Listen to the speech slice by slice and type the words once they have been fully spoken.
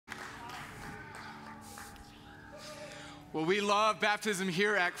Well, we love baptism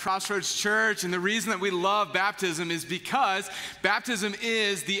here at Crossroads Church, and the reason that we love baptism is because baptism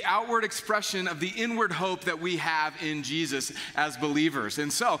is the outward expression of the inward hope that we have in Jesus as believers.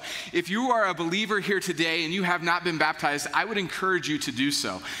 And so, if you are a believer here today and you have not been baptized, I would encourage you to do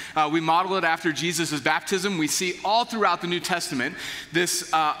so. We model it after Jesus' baptism. We see all throughout the New Testament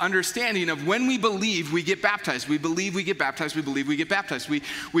this understanding of when we believe, we get baptized. We believe, we get baptized. We believe, we get baptized.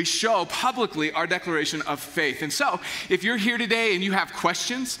 We show publicly our declaration of faith. And so, if you're here today and you have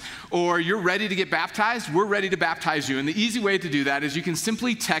questions or you're ready to get baptized, we're ready to baptize you. And the easy way to do that is you can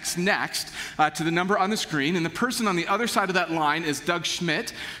simply text NEXT to the number on the screen. And the person on the other side of that line is Doug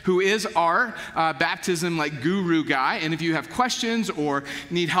Schmidt, who is our baptism guru guy. And if you have questions or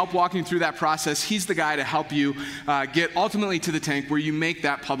need help walking through that process, he's the guy to help you get ultimately to the tank where you make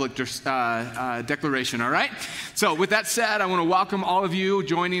that public declaration, all right? So with that said, I want to welcome all of you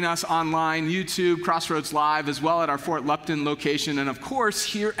joining us online, YouTube, Crossroads Live, as well at our Fort Lupton location, and of course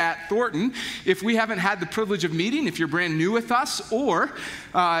here at Thornton. If we haven't had the privilege of meeting, if you're brand new with us, or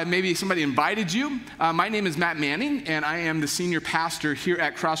maybe somebody invited you, my name is Matt Manning, and I am the senior pastor here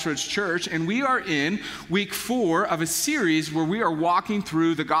at Crossroads Church, and we are in week 4 of a series where we are walking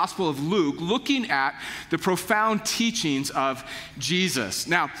through the Gospel of Luke, looking at the profound teachings of Jesus.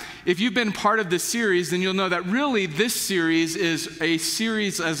 Now, if you've been part of this series, then you'll know that really this series is a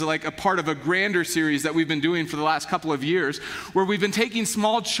series as like a part of a grander series that we've been doing for the last couple of years, where we've been taking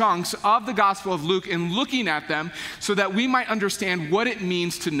small chunks of the Gospel of Luke and looking at them so that we might understand what it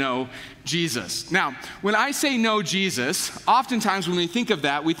means to know Jesus. Now, when I say know Jesus, oftentimes when we think of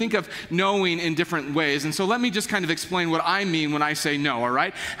that, we think of knowing in different ways. And so let me just kind of explain what I mean when I say know, all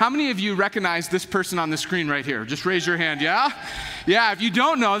right? How many of you recognize this person on the screen right here? Just raise your hand, yeah? Yeah, if you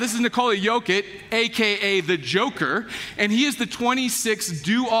don't know, this is Nikola Jokic, a.k.a. the Joker, and he is the 26th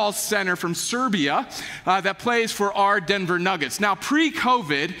do-all center from Serbia that plays for our Denver Nuggets. Now,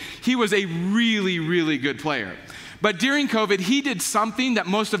 pre-COVID, he was a really, really good player. But during COVID, he did something that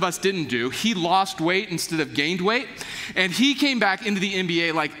most of us didn't do. He lost weight instead of gained weight, and he came back into the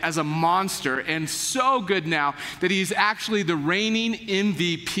NBA as a monster, and so good now that he's actually the reigning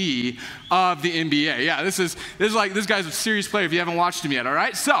MVP of the NBA. Yeah, this guy's a serious player if you haven't watched him yet, all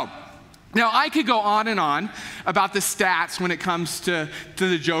right? So, now, I could go on and on about the stats when it comes to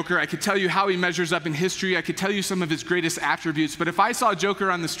the Joker. I could tell you how he measures up in history. I could tell you some of his greatest attributes. But if I saw a Joker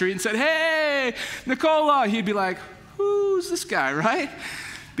on the street and said, "Hey, Nikola," he'd be like, "Who's this guy," right?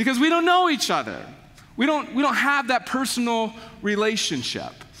 Because we don't know each other. We don't have that personal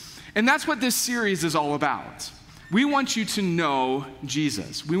relationship. And that's what this series is all about. We want you to know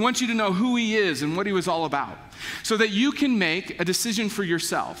Jesus. We want you to know who he is and what he was all about, so that you can make a decision for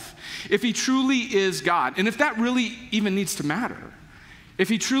yourself if he truly is God, and if that really even needs to matter, if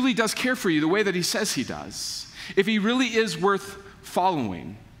he truly does care for you the way that he says he does, if he really is worth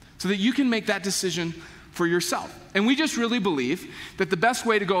following, so that you can make that decision for yourself. And we just really believe that the best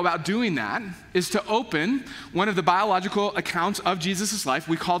way to go about doing that is to open one of the biological accounts of Jesus' life.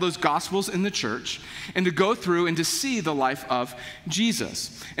 We call those Gospels in the church, and to go through and to see the life of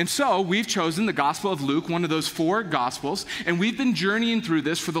Jesus. And so we've chosen the Gospel of Luke, one of those 4 Gospels, and we've been journeying through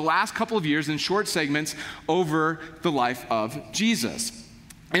this for the last couple of years in short segments over the life of Jesus.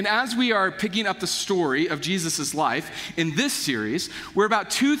 And as we are picking up the story of Jesus' life in this series, we're about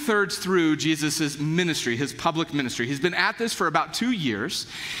 2/3 through Jesus' ministry, his public ministry. He's been at this for about 2 years.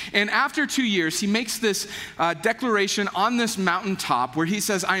 And after 2 years, he makes this declaration on this mountaintop where he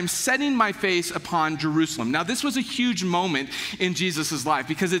says, "I am setting my face upon Jerusalem." Now, this was a huge moment in Jesus' life,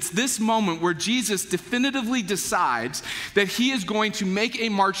 because it's this moment where Jesus definitively decides that he is going to make a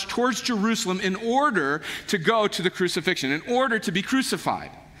march towards Jerusalem in order to go to the crucifixion, in order to be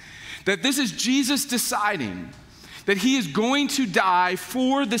crucified. That this is Jesus deciding that he is going to die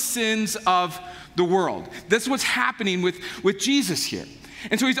for the sins of the world. That's what's happening with Jesus here.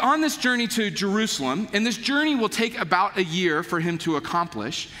 And so he's on this journey to Jerusalem, and this journey will take about a year for him to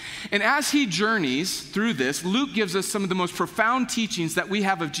accomplish. And as he journeys through this, Luke gives us some of the most profound teachings that we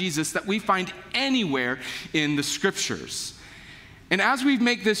have of Jesus that we find anywhere in the scriptures. And as we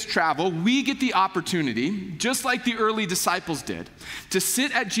make this travel, we get the opportunity, just like the early disciples did, to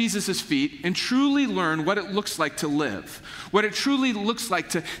sit at Jesus' feet and truly learn what it looks like to live, what it truly looks like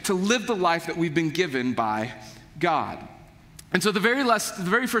to live the life that we've been given by God. And so the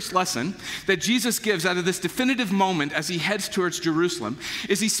very first lesson that Jesus gives out of this definitive moment as he heads towards Jerusalem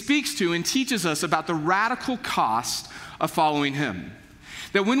is he speaks to and teaches us about the radical cost of following him.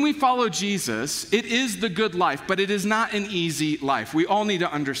 That when we follow Jesus, it is the good life, but it is not an easy life. We all need to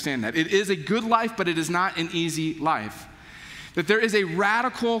understand that. It is a good life, but it is not an easy life. That there is a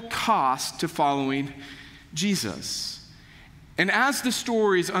radical cost to following Jesus. And as the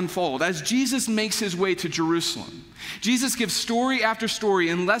stories unfold, as Jesus makes his way to Jerusalem, Jesus gives story after story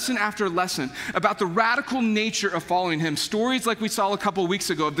and lesson after lesson about the radical nature of following him. Stories like we saw a couple weeks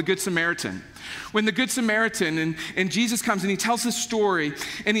ago of the Good Samaritan. When the Good Samaritan and Jesus comes and he tells this story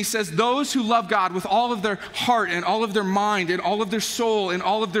and he says, those who love God with all of their heart and all of their mind and all of their soul and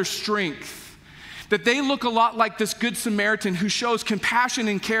all of their strength, that they look a lot like this Good Samaritan who shows compassion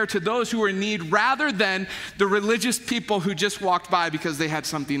and care to those who are in need rather than the religious people who just walked by because they had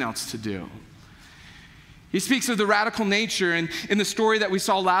something else to do. He speaks of the radical nature and in the story that we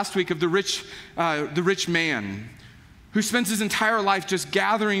saw last week of the rich man who spends his entire life just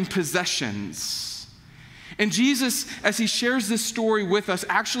gathering possessions. And Jesus, as he shares this story with us,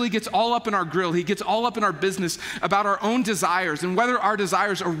 actually gets all up in our grill. He gets all up in our business about our own desires and whether our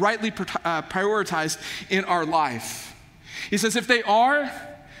desires are rightly prioritized in our life. He says, if they are,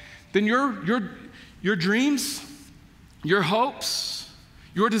 then your dreams, your hopes,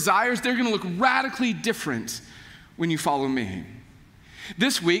 your desires, they're going to look radically different when you follow me.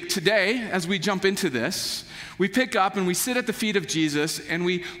 This week, today, as we jump into this, we pick up and we sit at the feet of Jesus and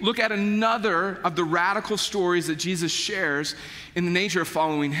we look at another of the radical stories that Jesus shares in the nature of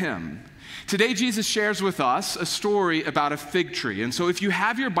following him. Today, Jesus shares with us a story about a fig tree. And so if you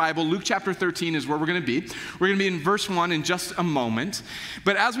have your Bible, Luke chapter 13 is where we're going to be. We're going to be in verse 1 in just a moment.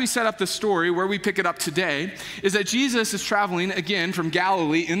 But as we set up the story, where we pick it up today is that Jesus is traveling again from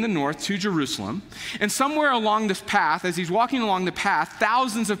Galilee in the north to Jerusalem. And somewhere along this path, as he's walking along the path,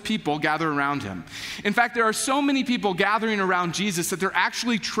 thousands of people gather around him. In fact, there are so many people gathering around Jesus that they're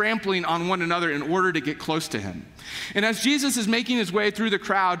actually trampling on one another in order to get close to him. And as Jesus is making his way through the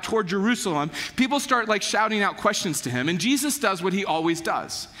crowd toward Jerusalem, people start shouting out questions to him. And Jesus does what he always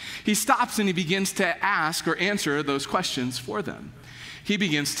does. He stops and he begins to ask or answer those questions for them. He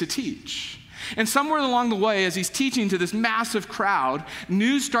begins to teach. And somewhere along the way, as he's teaching to this massive crowd,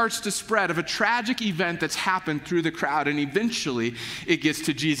 news starts to spread of a tragic event that's happened through the crowd, and eventually it gets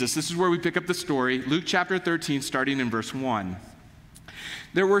to Jesus. This is where we pick up the story, Luke chapter 13, starting in verse 1.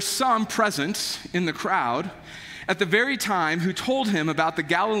 There were some present in the crowd at the very time who told him about the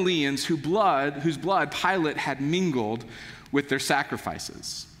Galileans whose blood Pilate had mingled with their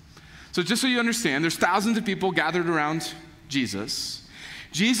sacrifices. So just so you understand, there's thousands of people gathered around Jesus.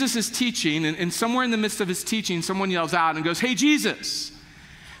 Jesus is teaching, and somewhere in the midst of his teaching, someone yells out and goes, "Hey, Jesus,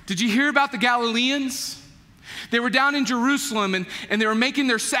 did you hear about the Galileans? They were down in Jerusalem, and they were making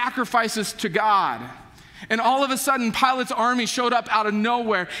their sacrifices to God. And all of a sudden, Pilate's army showed up out of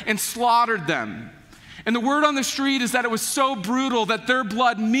nowhere and slaughtered them. And the word on the street is that it was so brutal that their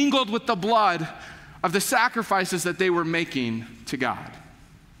blood mingled with the blood of the sacrifices that they were making to God."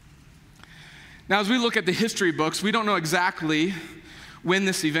 Now, as we look at the history books, we don't know exactly when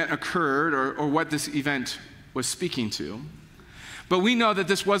this event occurred or what this event was speaking to. But we know that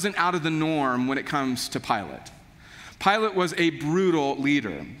this wasn't out of the norm when it comes to Pilate. Pilate was a brutal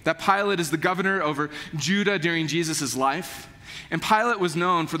leader. That Pilate is the governor over Judah during Jesus' life. And Pilate was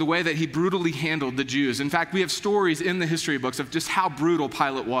known for the way that he brutally handled the Jews. In fact, we have stories in the history books of just how brutal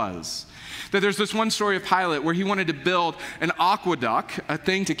Pilate was. That there's this one story of Pilate where he wanted to build an aqueduct, a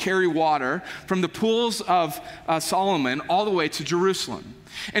thing to carry water from the pools of Solomon all the way to Jerusalem.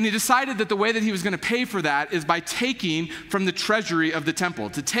 And he decided that the way that he was going to pay for that is by taking from the treasury of the temple,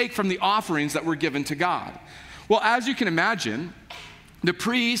 to take from the offerings that were given to God. Well, as you can imagine, the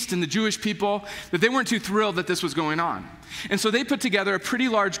priests and the Jewish people, that they weren't too thrilled that this was going on. And so they put together a pretty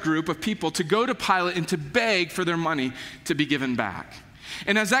large group of people to go to Pilate and to beg for their money to be given back.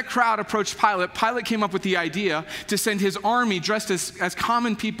 And as that crowd approached Pilate, Pilate came up with the idea to send his army dressed as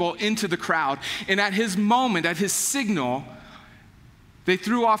common people into the crowd. And at his moment, at his signal, they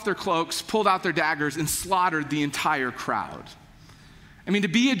threw off their cloaks, pulled out their daggers, and slaughtered the entire crowd. I mean, to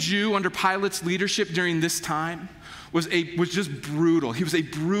be a Jew under Pilate's leadership during this time was just brutal. He was a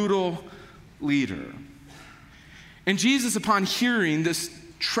brutal leader. And Jesus, upon hearing this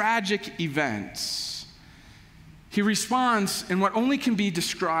tragic event, he responds in what only can be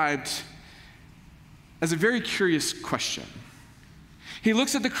described as a very curious question. He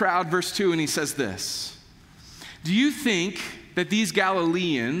looks at the crowd, verse 2, and he says this: "Do you think that these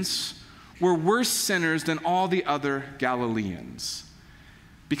Galileans were worse sinners than all the other Galileans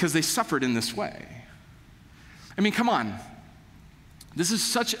because they suffered in this way?" I mean, come on. This is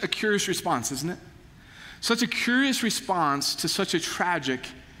such a curious response, isn't it? Such a curious response to such a tragic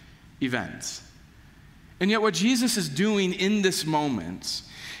event. And yet what Jesus is doing in this moment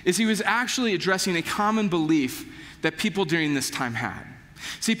is he was actually addressing a common belief that people during this time had.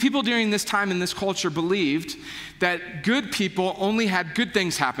 See, people during this time in this culture believed that good people only had good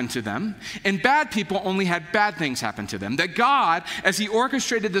things happen to them, and bad people only had bad things happen to them. That God, as he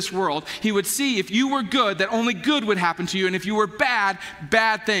orchestrated this world, he would see if you were good, that only good would happen to you, and if you were bad,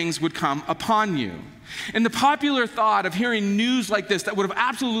 bad things would come upon you. And the popular thought of hearing news like this that would have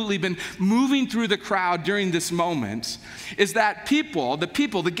absolutely been moving through the crowd during this moment is that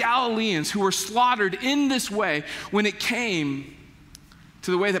the Galileans who were slaughtered in this way when it came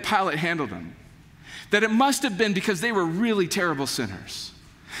to the way that Pilate handled them, that it must have been because they were really terrible sinners,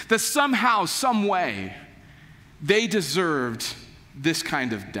 that somehow, some way, they deserved this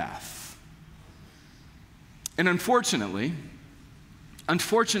kind of death. And unfortunately,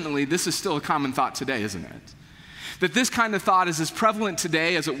 this is still a common thought today, isn't it? That this kind of thought is as prevalent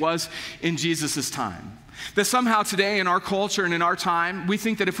today as it was in Jesus' time. That somehow today in our culture and in our time, we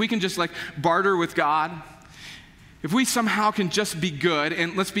think that if we can just barter with God, if we somehow can just be good,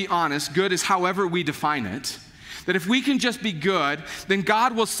 and let's be honest, good is however we define it, that if we can just be good, then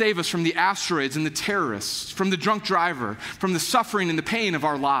God will save us from the asteroids and the terrorists, from the drunk driver, from the suffering and the pain of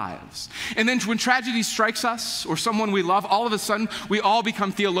our lives. And then when tragedy strikes us or someone we love, all of a sudden we all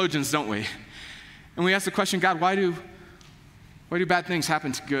become theologians, don't we? And we ask the question, God, why do bad things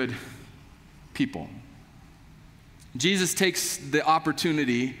happen to good people? Jesus takes the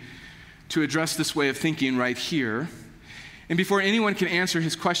opportunity to address this way of thinking right here. And before anyone can answer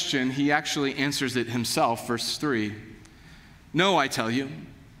his question, he actually answers it himself. Verse 3, "No, I tell you,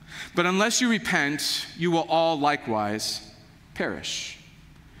 but unless you repent, you will all likewise perish."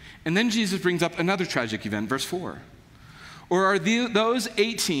 And then Jesus brings up another tragic event, verse 4. "Or are those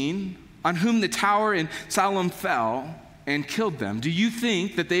 18 on whom the tower in Siloam fell and killed them, do you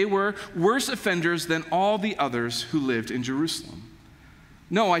think that they were worse offenders than all the others who lived in Jerusalem?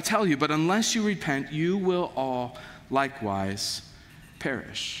 No, I tell you, but unless you repent, you will all likewise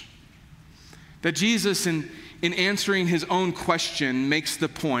perish." That Jesus, in answering his own question, makes the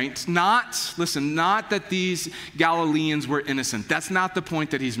point, not that these Galileans were innocent. That's not the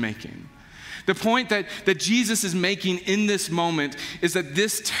point that he's making. The point that Jesus is making in this moment is that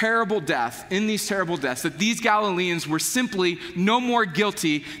these terrible deaths, that these Galileans were simply no more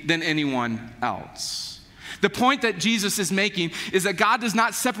guilty than anyone else. The point that Jesus is making is that God does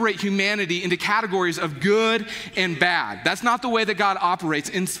not separate humanity into categories of good and bad. That's not the way that God operates.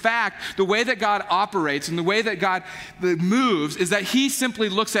 In fact, the way that God operates and the way that God moves is that he simply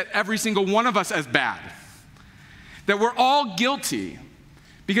looks at every single one of us as bad. That we're all guilty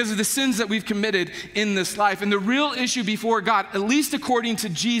because of the sins that we've committed in this life. And the real issue before God, at least according to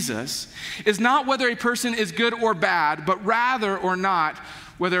Jesus, is not whether a person is good or bad, but rather or not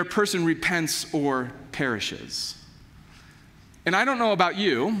whether a person repents or perishes. And I don't know about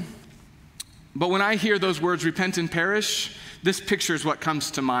you, but when I hear those words, repent and perish, this picture is what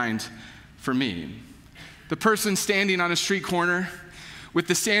comes to mind for me. The person standing on a street corner with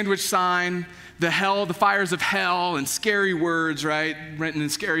the sandwich sign, the fires of hell, and scary words, right, written in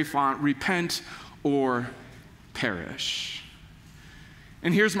scary font, repent or perish.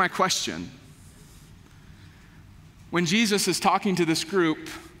 And here's my question. When Jesus is talking to this group,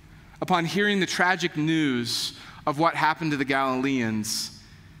 upon hearing the tragic news of what happened to the Galileans,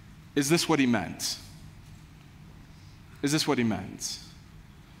 is this what he meant? Is this what he meant?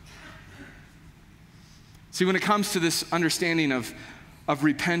 See, when it comes to this understanding of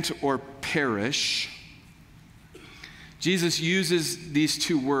repent or perish, Jesus uses these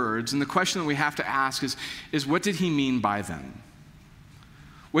two words, and the question that we have to ask is what did he mean by them?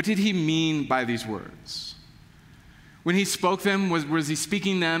 What did he mean by these words? When he spoke them, was he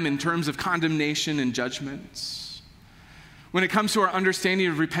speaking them in terms of condemnation and judgments? When it comes to our understanding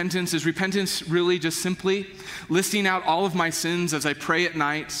of repentance, is repentance really just simply listing out all of my sins as I pray at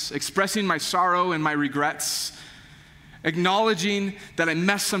night, expressing my sorrow and my regrets, acknowledging that I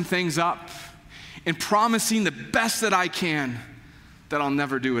messed some things up, and promising the best that I can that I'll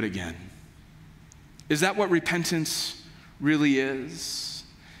never do it again? Is that what repentance really is?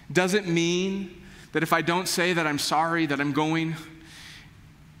 Does it mean that if I don't say that I'm sorry, that I'm going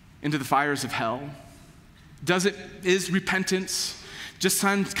into the fires of hell? Is repentance just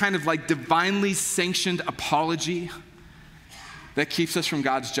some kind of divinely sanctioned apology that keeps us from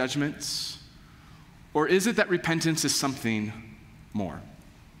God's judgments? Or is it that repentance is something more?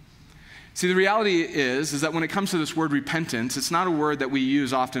 See, the reality is that when it comes to this word repentance, it's not a word that we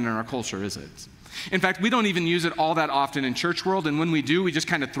use often in our culture, is it? In fact, we don't even use it all that often in church world, and when we do, we just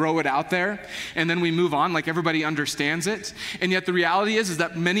kind of throw it out there, and then we move on like everybody understands it. And yet the reality is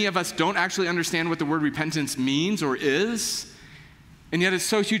that many of us don't actually understand what the word repentance means or is, and yet it's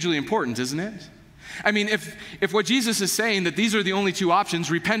so hugely important, isn't it? I mean, if what Jesus is saying, that these are the only two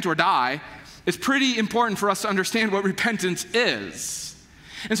options, repent or die, it's pretty important for us to understand what repentance is.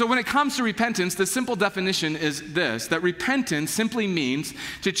 And so when it comes to repentance, the simple definition is this, that repentance simply means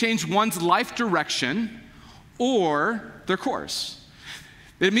to change one's life direction or their course.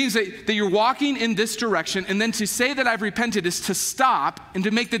 It means that you're walking in this direction, and then to say that I've repented is to stop and to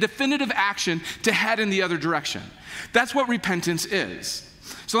make the definitive action to head in the other direction. That's what repentance is.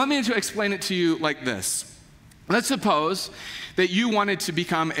 So let me explain it to you like this. Let's suppose that you wanted to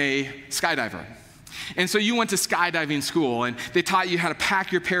become a skydiver. And so you went to skydiving school, and they taught you how to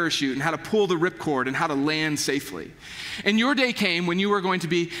pack your parachute and how to pull the ripcord and how to land safely. And your day came when you were going to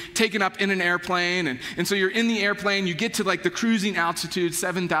be taken up in an airplane, and so you're in the airplane, you get to like the cruising altitude,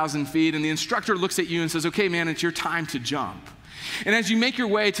 7,000 feet, and the instructor looks at you and says, okay, man, it's your time to jump. And as you make your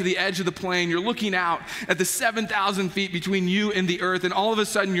way to the edge of the plane, you're looking out at the 7,000 feet between you and the earth, and all of a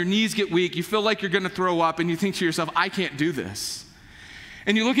sudden your knees get weak, you feel like you're gonna throw up, and you think to yourself, I can't do this.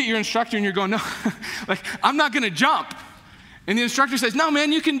 And you look at your instructor and you're going, no, like, I'm not gonna jump. And the instructor says, no,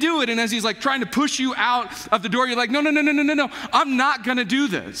 man, you can do it. And as he's like trying to push you out of the door, you're like, no, I'm not gonna do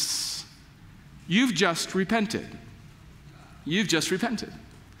this. You've just repented. You've just repented.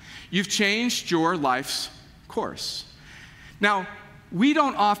 You've changed your life's course. Now, we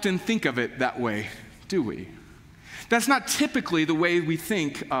don't often think of it that way, do we? That's not typically the way we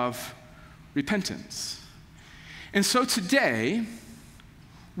think of repentance. And so today,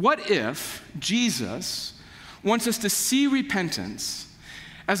 what if Jesus wants us to see repentance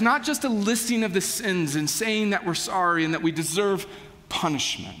as not just a listing of the sins and saying that we're sorry and that we deserve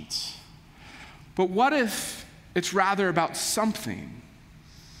punishment, but what if it's rather about something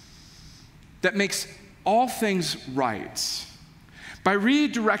that makes all things right by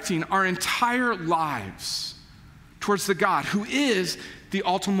redirecting our entire lives towards the God who is the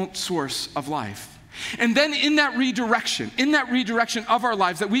ultimate source of life? And then in that redirection of our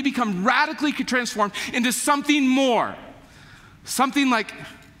lives, that we become radically transformed into something more, something like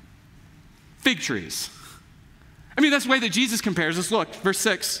fig trees. I mean, that's the way that Jesus compares us. Look, verse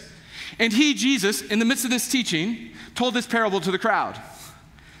 6. And he, Jesus, in the midst of this teaching, told this parable to the crowd.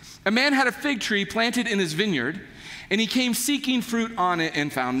 A man had a fig tree planted in his vineyard, and he came seeking fruit on it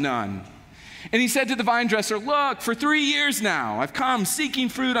and found none. And he said to the vine dresser, look, for 3 years now, I've come seeking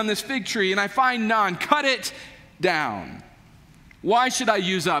fruit on this fig tree, and I find none. Cut it down. Why should I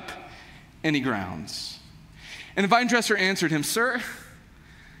use up any grounds? And the vine dresser answered him, sir,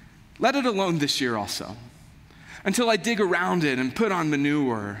 let it alone this year also, until I dig around it and put on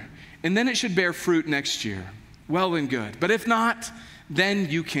manure, and then it should bear fruit next year. Well and good. But if not, then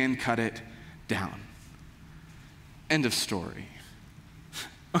you can cut it down. End of story.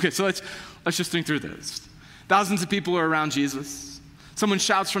 Okay, so let's just think through this. Thousands of people are around Jesus. Someone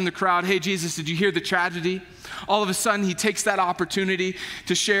shouts from the crowd, hey, Jesus, did you hear the tragedy? All of a sudden, he takes that opportunity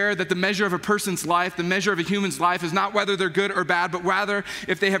to share that the measure of a person's life, the measure of a human's life is not whether they're good or bad, but rather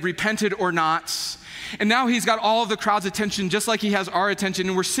if they have repented or not. And now he's got all of the crowd's attention, just like he has our attention,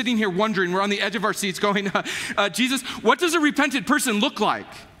 and we're sitting here wondering, we're on the edge of our seats going, Jesus, what does a repentant person look like?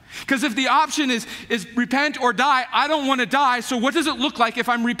 Because if the option is repent or die, I don't want to die, so what does it look like if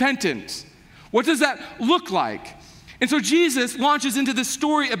I'm repentant? What does that look like? And so Jesus launches into this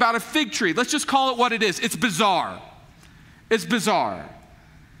story about a fig tree. Let's just call it what it is. It's bizarre. It's bizarre.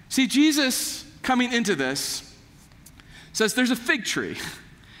 See, Jesus coming into this says there's a fig tree.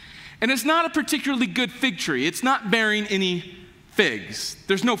 And it's not a particularly good fig tree. It's not bearing any figs.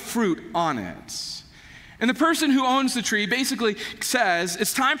 There's no fruit on it. And the person who owns the tree basically says,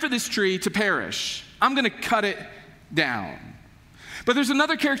 it's time for this tree to perish. I'm going to cut it down. But there's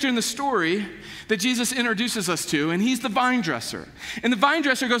another character in the story that Jesus introduces us to, and he's the vine dresser. And the vine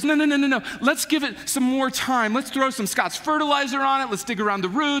dresser goes, no. Let's give it some more time. Let's throw some Scott's fertilizer on it. Let's dig around the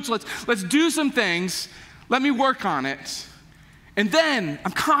roots. Let's do some things. Let me work on it. And then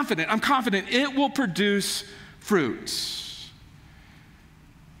I'm confident it will produce fruits.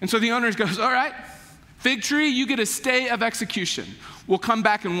 And so the owner goes, all right, fig tree, you get a stay of execution. We'll come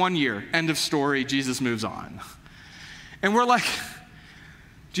back in 1 year. End of story. Jesus moves on. And we're like,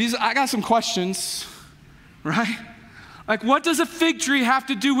 Jesus, I got some questions, right? Like, what does a fig tree have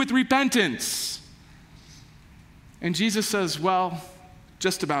to do with repentance? And Jesus says, well,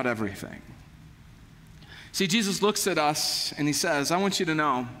 just about everything. See, Jesus looks at us and he says, I want you to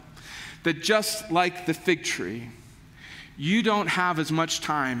know that just like the fig tree, you don't have as much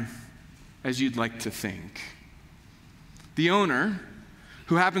time as you'd like to think. The owner,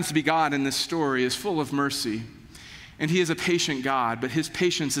 who happens to be God in this story, is full of mercy. And he is a patient God, but his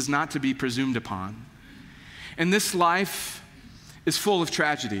patience is not to be presumed upon. And this life is full of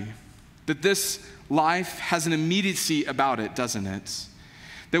tragedy. That this life has an immediacy about it, doesn't it?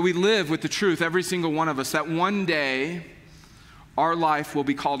 That we live with the truth, every single one of us, that one day our life will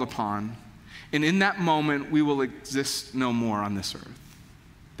be called upon, and in that moment we will exist no more on this earth,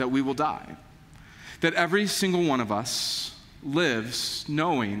 that we will die. That every single one of us lives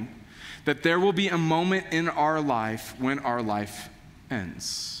knowing that there will be a moment in our life when our life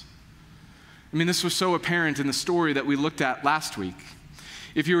ends. I mean, this was so apparent in the story that we looked at last week.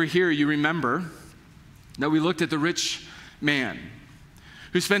 If you were here, you remember that we looked at the rich man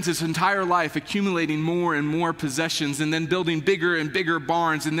who spent his entire life accumulating more and more possessions and then building bigger and bigger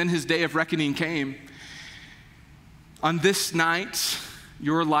barns, and then his day of reckoning came. On this night,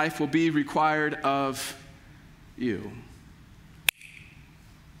 your life will be required of you.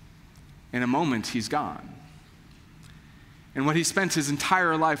 In a moment, he's gone. And what he spent his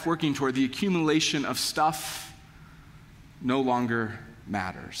entire life working toward, the accumulation of stuff, no longer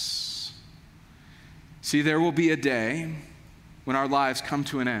matters. See, there will be a day when our lives come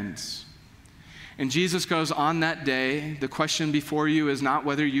to an end. And Jesus goes, on that day, the question before you is not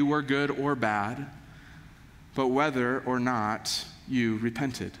whether you were good or bad, but whether or not you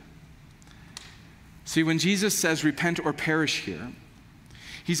repented. See, when Jesus says repent or perish here,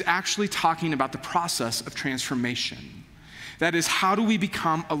 he's actually talking about the process of transformation. That is, how do we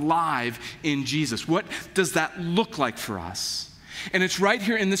become alive in Jesus? What does that look like for us? And it's right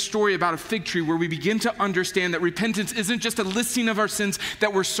here in this story about a fig tree where we begin to understand that repentance isn't just a listing of our sins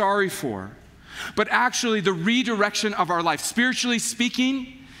that we're sorry for, but actually the redirection of our life. Spiritually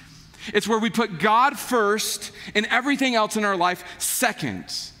speaking, it's where we put God first and everything else in our life second.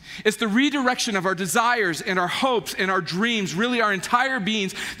 It's the redirection of our desires and our hopes and our dreams, really our entire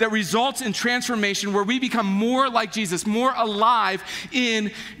beings, that results in transformation where we become more like Jesus, more alive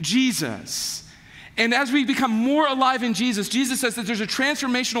in Jesus. And as we become more alive in Jesus, Jesus says that there's a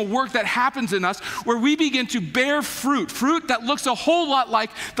transformational work that happens in us where we begin to bear fruit that looks a whole lot like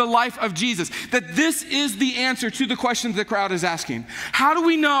the life of Jesus. That this is the answer to the question the crowd is asking. How do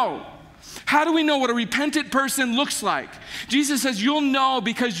we know? How do we know what a repentant person looks like? Jesus says you'll know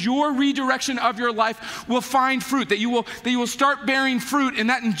because your redirection of your life will find fruit, that you will start bearing fruit. And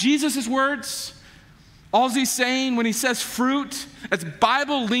that in Jesus' words, all he's saying when he says fruit, that's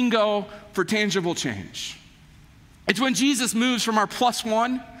Bible lingo for tangible change. It's when Jesus moves from our plus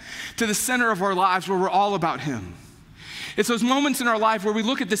one to the center of our lives where we're all about him. It's those moments in our life where we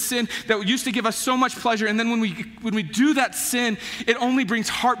look at the sin that used to give us so much pleasure, and then when we do that sin, it only brings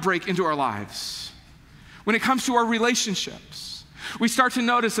heartbreak into our lives. When it comes to our relationships, we start to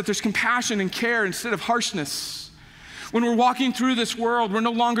notice that there's compassion and care instead of harshness. When we're walking through this world, we're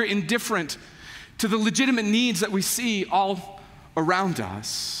no longer indifferent to the legitimate needs that we see all around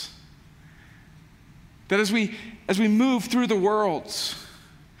us. That as we move through the world,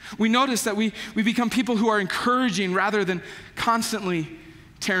 we notice that we become people who are encouraging rather than constantly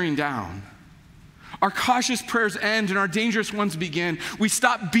tearing down. Our cautious prayers end and our dangerous ones begin. We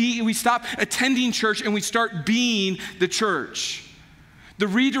stop attending church and we start being the church. The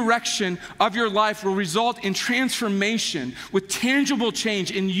redirection of your life will result in transformation with tangible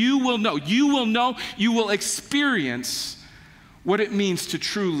change, and you will experience what it means to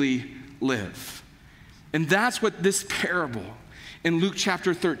truly live. And that's what this parable in Luke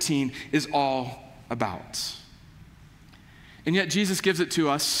chapter 13 is all about. And yet Jesus gives it to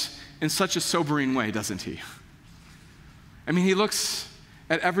us in such a sobering way, doesn't he? I mean, he looks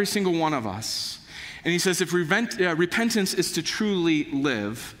at every single one of us and he says, if repentance is to truly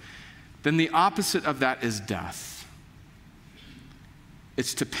live, then the opposite of that is death.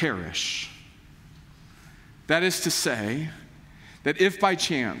 It's to perish. That is to say, that if by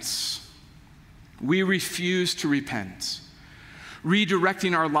chance we refuse to repent,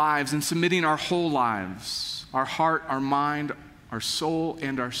 redirecting our lives and submitting our whole lives, our heart, our mind, our soul,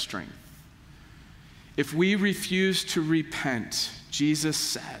 and our strength. If we refuse to repent, Jesus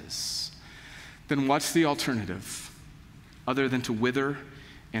says, then what's the alternative other than to wither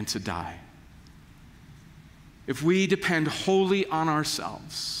and to die? If we depend wholly on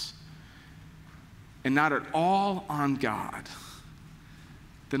ourselves and not at all on God,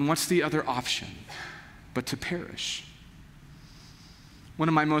 then what's the other option but to perish? One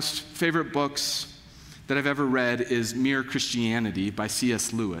of my most favorite books that I've ever read is Mere Christianity by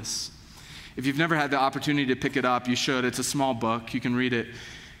C.S. Lewis. If you've never had the opportunity to pick it up, you should. It's a small book. You can read it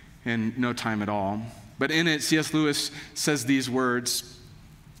in no time at all. But in it, C.S. Lewis says these words.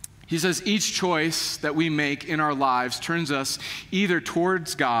 He says, each choice that we make in our lives turns us either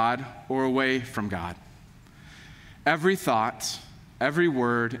towards God or away from God. Every thought, every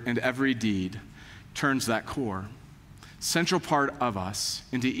word, and every deed turns that core. central part of us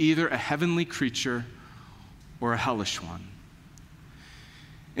into either a heavenly creature or a hellish one.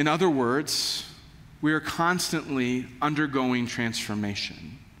 In other words, we are constantly undergoing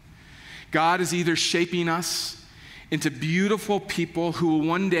transformation. God is either shaping us into beautiful people who will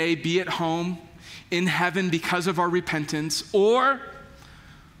one day be at home in heaven because of our repentance, or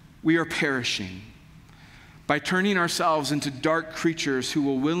we are perishing by turning ourselves into dark creatures who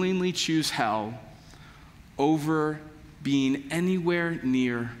will willingly choose hell over being anywhere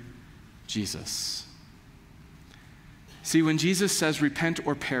near Jesus. See, when Jesus says repent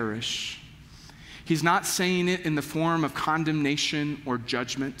or perish, he's not saying it in the form of condemnation or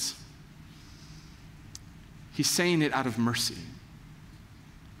judgment. He's saying it out of mercy.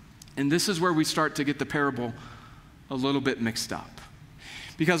 And this is where we start to get the parable a little bit mixed up.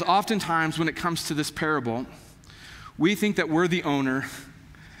 Because oftentimes when it comes to this parable, we think that we're the owner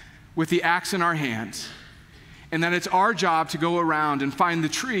with the axe in our hand, and that it's our job to go around and find the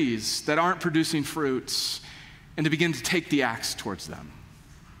trees that aren't producing fruits and to begin to take the axe towards them.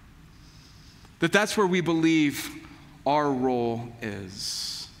 That's where we believe our role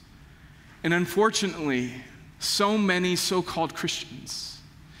is. And unfortunately, so many so-called Christians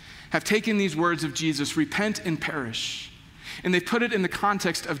have taken these words of Jesus, repent and perish, and they've put it in the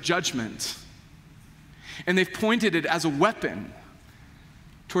context of judgment. And they've pointed it as a weapon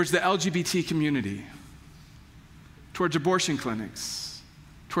towards the LGBT community, towards abortion clinics,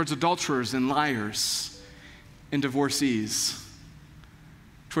 towards adulterers and liars and divorcees,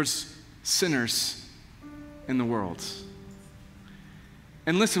 towards sinners in the world.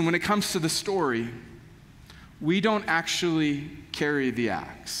 And listen, when it comes to the story, we don't actually carry the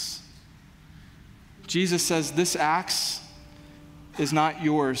axe. Jesus says, this axe is not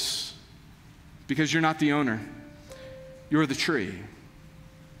yours because you're not the owner. You're the tree.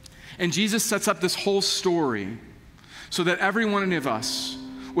 And Jesus sets up this whole story so that every one of us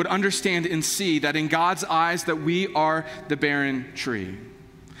would understand and see that in God's eyes that we are the barren tree,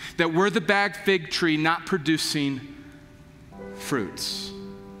 that we're the bad fig tree not producing fruits,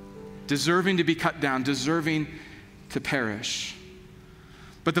 deserving to be cut down, deserving to perish.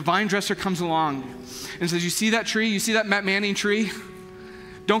 But the vine dresser comes along and says, you see that tree? You see that Matt Manning tree?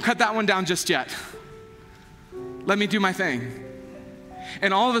 Don't cut that one down just yet. Let me do my thing.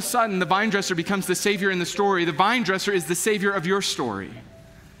 And all of a sudden, the vine dresser becomes the savior in the story. The vine dresser is the savior of your story.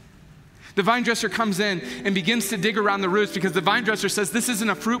 The vine dresser comes in and begins to dig around the roots because the vine dresser says, this isn't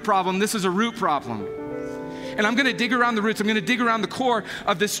a fruit problem, this is a root problem. And I'm gonna dig around the roots, I'm gonna dig around the core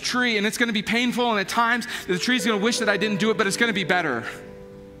of this tree, and it's gonna be painful, and at times the tree's gonna wish that I didn't do it, but it's gonna be better.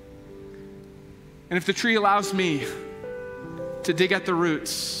 And if the tree allows me to dig at the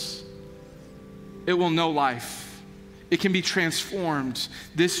roots, it will know life. It can be transformed.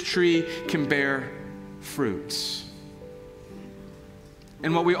 This tree can bear fruits.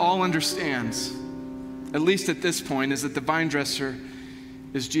 And what we all understand, at least at this point, is that the vine dresser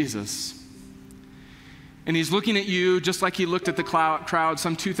is Jesus. And he's looking at you just like he looked at the crowd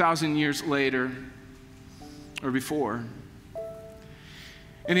some 2,000 years later or before.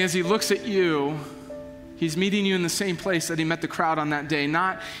 And as he looks at you, he's meeting you in the same place that he met the crowd on that day,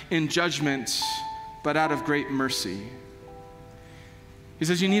 not in judgment, but out of great mercy. He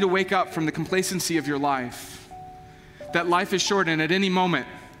says you need to wake up from the complacency of your life, that life is short and at any moment,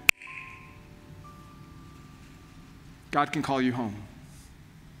 God can call you home.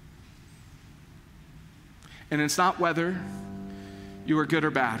 And it's not whether you are good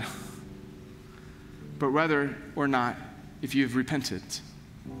or bad, but whether or not if you've repented.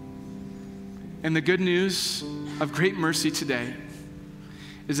 And the good news of great mercy today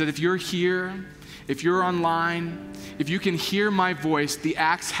is that if you're here, if you're online, if you can hear my voice, the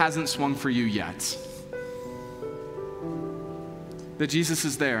axe hasn't swung for you yet. That Jesus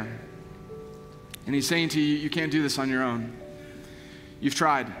is there. And he's saying to you, you can't do this on your own. You've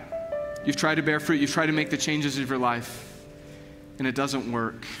tried. You've tried to bear fruit. You've tried to make the changes of your life. And it doesn't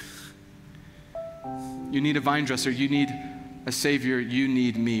work. You need a vine dresser. You need a savior. You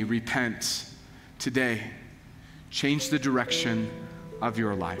need me. Repent today. Change the direction of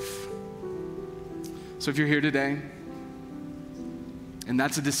your life. So if you're here today, and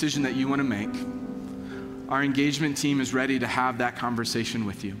that's a decision that you want to make, our engagement team is ready to have that conversation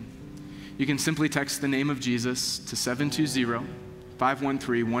with you. You can simply text the name of Jesus to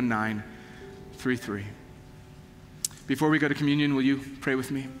 720-513-1933. Before we go to communion, will you pray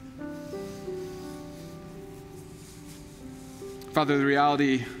with me? Father, the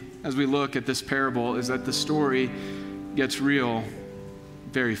reality as we look at this parable is that the story gets real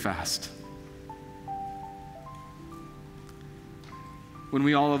very fast. When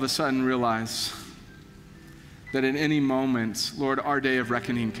we all of a sudden realize that at any moment, Lord, our day of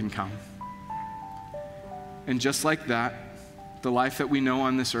reckoning can come. And just like that, the life that we know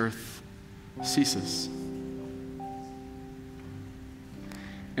on this earth ceases.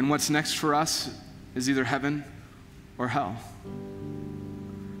 And what's next for us is either heaven or hell.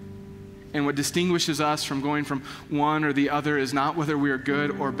 And what distinguishes us from going from one or the other is not whether we are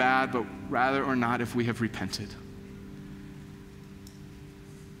good or bad, but rather or not if we have repented.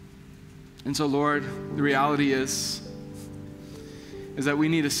 And so, Lord, the reality is that we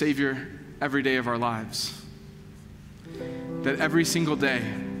need a Savior every day of our lives. That every single day,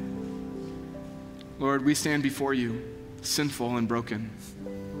 Lord, we stand before you sinful and broken.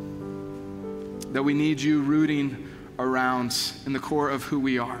 That we need you rooting around in the core of who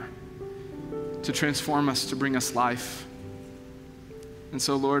we are to transform us, to bring us life. And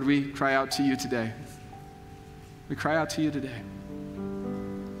so, Lord, we cry out to you today. We cry out to you today.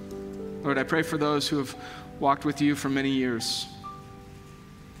 Lord, I pray for those who have walked with you for many years.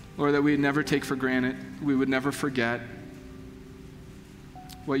 Lord, that we would never take for granted, we would never forget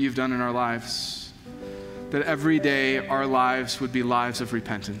what you've done in our lives. That every day our lives would be lives of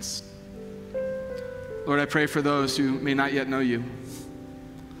repentance. Lord, I pray for those who may not yet know you.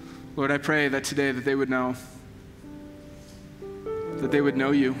 Lord, I pray that today that they would know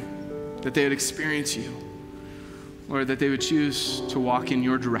you, that they would experience you. Lord, that they would choose to walk in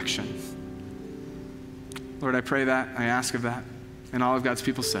your direction. Lord, I pray that, I ask of that, and all of God's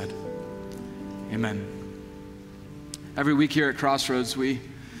people said, amen. Every week here at Crossroads, we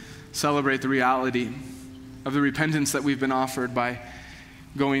celebrate the reality of the repentance that we've been offered by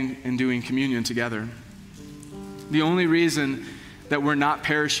going and doing communion together. The only reason that we're not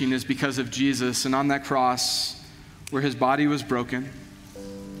perishing is because of Jesus, and on that cross, where his body was broken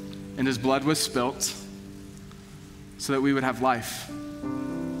and his blood was spilt, so that we would have life,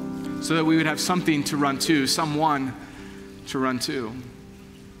 so that we would have something to run to, someone to run to.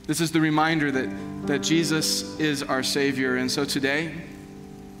 This is the reminder that Jesus is our Savior. And so today,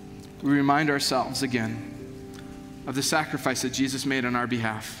 we remind ourselves again of the sacrifice that Jesus made on our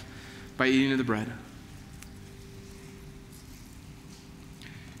behalf by eating of the bread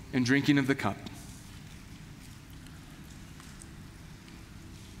and drinking of the cup.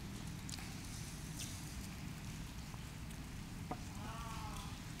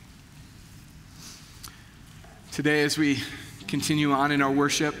 Today, as we continue on in our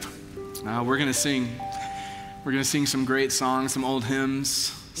worship, we're going to sing some great songs, some old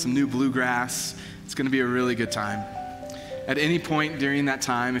hymns, some new bluegrass. It's going to be a really good time. At any point during that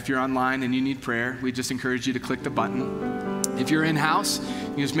time, if you're online and you need prayer, we just encourage you to click the button. If you're in-house,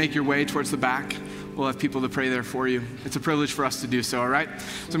 you just make your way towards the back. We'll have people to pray there for you. It's a privilege for us to do so, all right?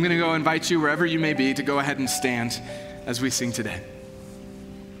 So I'm going to go invite you, wherever you may be, to go ahead and stand as we sing today.